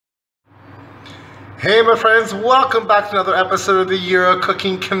Hey my friends, welcome back to another episode of the Euro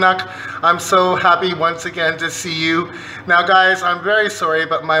Cooking Canuck. I'm so happy once again to see you. Now guys, I'm very sorry,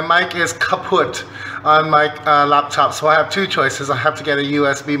 but my mic is kaput on my laptop, so I have two choices. I have to get a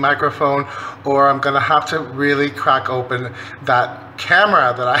USB microphone, or I'm gonna have to really crack open that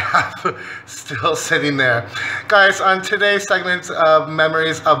camera that I have still sitting there. Guys, on today's segment of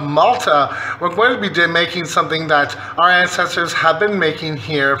Memories of Malta, we're going to be making something that our ancestors have been making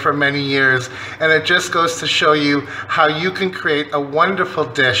here for many years, and it just goes to show you how you can create a wonderful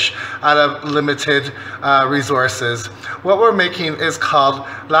dish out of limited resources. What we're making is called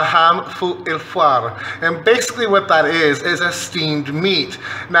LAHAM FUQ IL-FWAR, and basically what that is a steamed meat.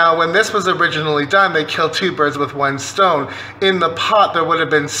 Now when this was originally done, they killed two birds with one stone. In the pot there would have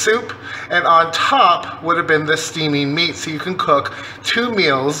been soup, and on top would have been the steaming meat, so you can cook two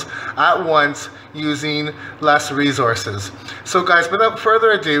meals at once using less resources. So guys, without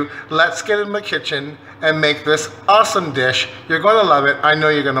further ado, let's get in the kitchen and make this awesome dish. You're going to love it. I know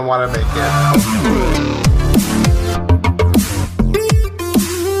you're going to want to make it.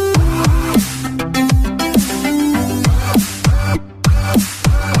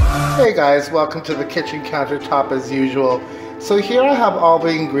 Hey guys, welcome to the kitchen countertop as usual. So here I have all the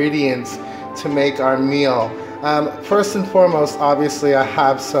ingredients to make our meal. First and foremost, obviously I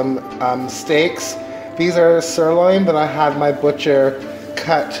have some steaks. These are sirloin, but I had my butcher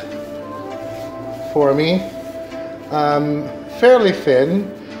cut for me. Fairly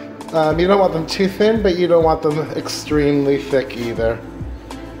thin. You don't want them too thin, but you don't want them extremely thick either.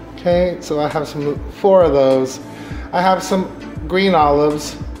 Okay, so I have four of those. I have some green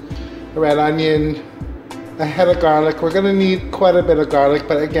olives, a red onion, a head of garlic. We're gonna need quite a bit of garlic,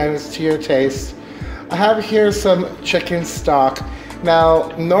 but again, it's to your taste. I have here some chicken stock. Now,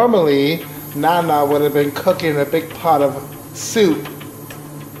 normally, Nana would have been cooking a big pot of soup,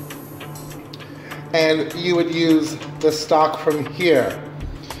 and you would use the stock from here.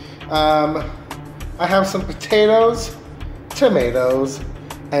 I have some potatoes, tomatoes,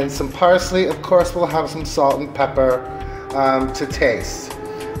 and some parsley. Of course, we'll have some salt and pepper to taste.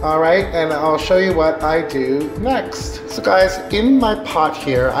 All right, and I'll show you what I do next. So guys, in my pot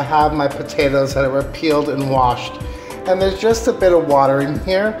here, I have my potatoes that were peeled and washed. And there's just a bit of water in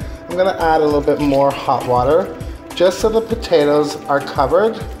here. I'm gonna add a little bit more hot water, just so the potatoes are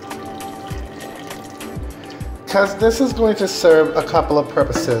covered. Because this is going to serve a couple of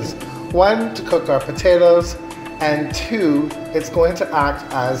purposes. One, to cook our potatoes, and two, it's going to act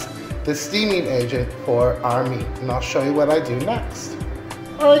as the steaming agent for our meat. And I'll show you what I do next.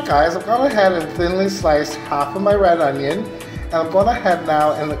 Alright guys, I've gone ahead and thinly sliced half of my red onion, and I'm going ahead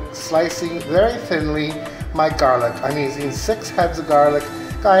now and slicing very thinly my garlic. I'm using 6 heads of garlic.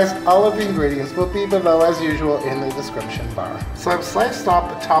 Guys, all of the ingredients will be below as usual in the description bar. So I've sliced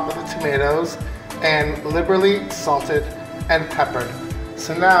off the top of the tomatoes and liberally salted and peppered.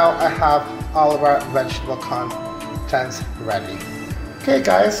 So now I have all of our vegetable contents ready. Okay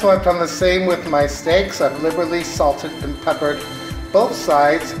guys, so I've done the same with my steaks. I've liberally salted and peppered both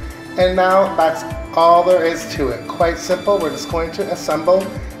sides, and now that's all there is to it. Quite simple. We're just going to assemble,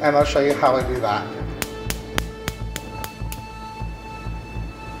 and I'll show you how I do that.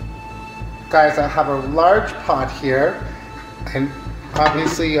 Guys, I have a large pot here, and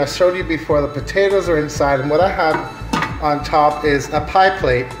obviously I showed you before the potatoes are inside, and what I have on top is a pie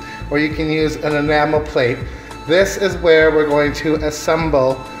plate, or you can use an enamel plate. This is where we're going to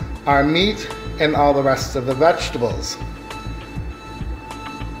assemble our meat and all the rest of the vegetables.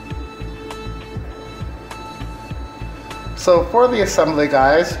 So for the assembly,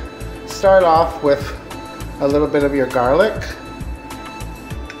 guys, start off with a little bit of your garlic,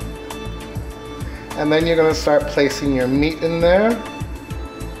 and then you're going to start placing your meat in there.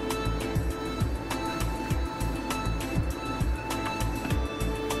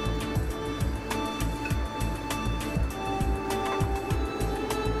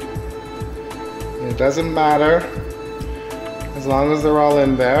 It doesn't matter as long as they're all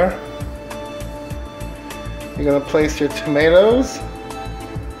in there. You're going to place your tomatoes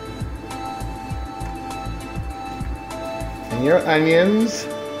and your onions.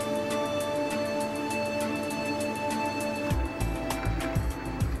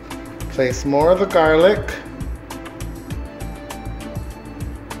 Place more of the garlic.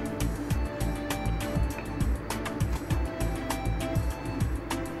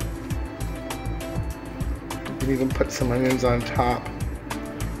 You can even put some onions on top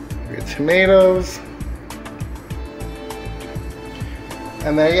of your tomatoes.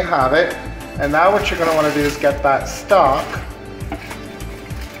 And there you have it. And now what you're going to want to do is get that stock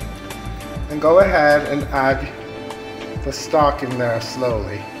and go ahead and add the stock in there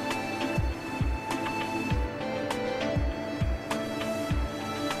slowly.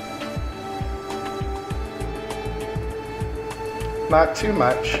 not too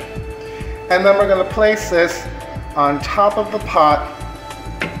much. And then we're going to place this on top of the pot.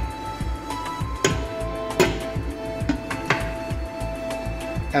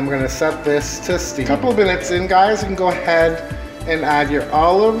 And we're going to set this to steam. A couple minutes in, guys, you can go ahead and add your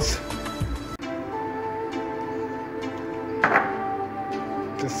olives.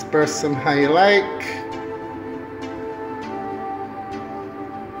 Disperse them how you like.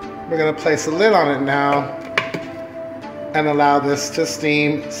 We're going to place a lid on it now and allow this to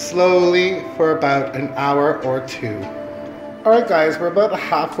steam slowly for about an hour or two. Alright guys, we're about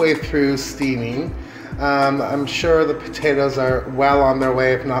halfway through steaming. I'm sure the potatoes are well on their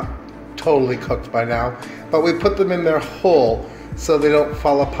way, if not totally cooked by now. But we put them in there whole so they don't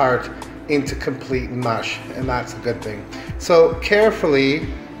fall apart into complete mush, and that's a good thing. So carefully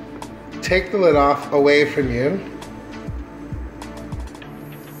take the lid off away from you.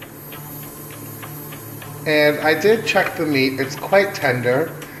 And I did check the meat, it's quite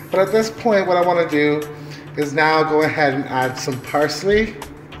tender. But at this point what I want to do is now go ahead and add some parsley.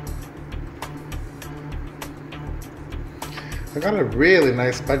 I got a really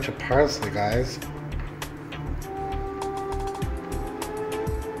nice bunch of parsley, guys.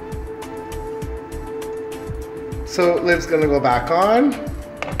 So lid's gonna go back on.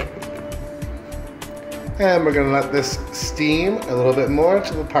 And we're gonna let this steam a little bit more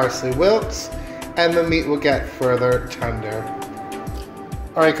until the parsley wilts and the meat will get further tender.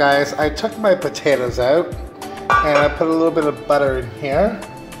 Alright guys, I took my potatoes out and I put a little bit of butter in here.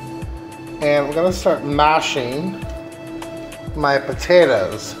 And we're gonna start mashing my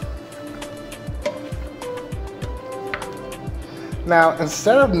potatoes. Now,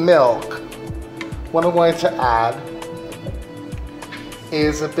 instead of milk, what I'm going to add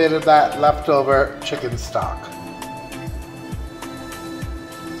is a bit of that leftover chicken stock.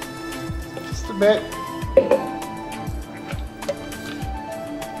 Just a bit.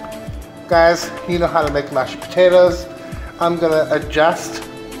 Guys, you know how to make mashed potatoes. I'm gonna adjust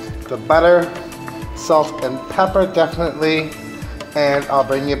the butter, salt and pepper definitely, and I'll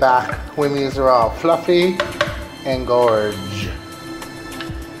bring you back when these are all fluffy and gorge.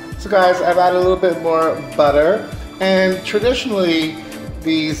 So guys, I've added a little bit more butter, and traditionally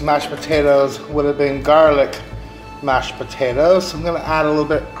these mashed potatoes would have been garlic mashed potatoes. So I'm gonna add a little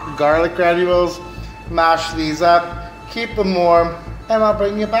bit garlic granules, mash these up, keep them warm, and I'll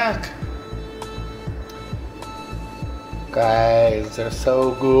bring you back. Guys, they're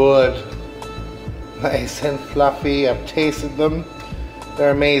so good. Nice and fluffy, I've tasted them.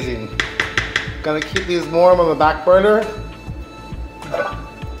 They're amazing. Gonna keep these warm on the back burner.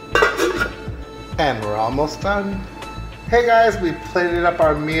 And we're almost done. Hey guys, we plated up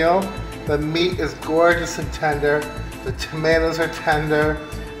our meal. The meat is gorgeous and tender. The tomatoes are tender.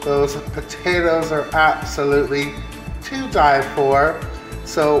 Those potatoes are absolutely to die for.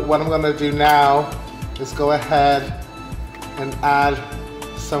 So what I'm gonna do now is go ahead and add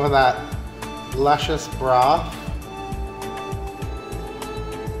some of that luscious broth.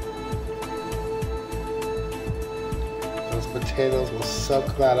 Those potatoes will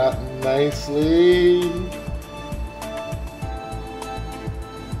soak that up nicely.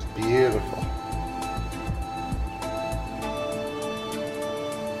 It's beautiful.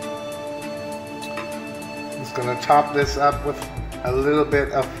 I'm just going to top this up with a little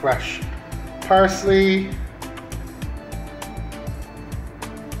bit of fresh parsley.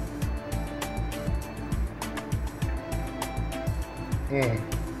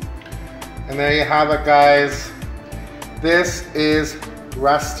 And there you have it, guys. This is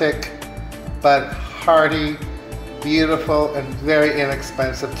rustic but hearty, beautiful, and very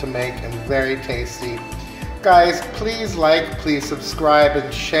inexpensive to make and very tasty. Guys, please like, please subscribe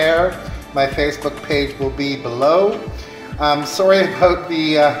and share. My Facebook page will be below. Sorry about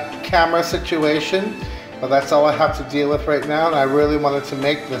the camera situation, but that's all I have to deal with right now, and I really wanted to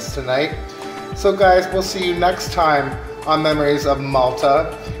make this tonight. So guys, we'll see you next time on Memories of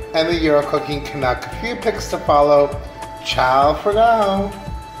Malta and the Euro Cooking Canuck. A few pics to follow. Ciao for now.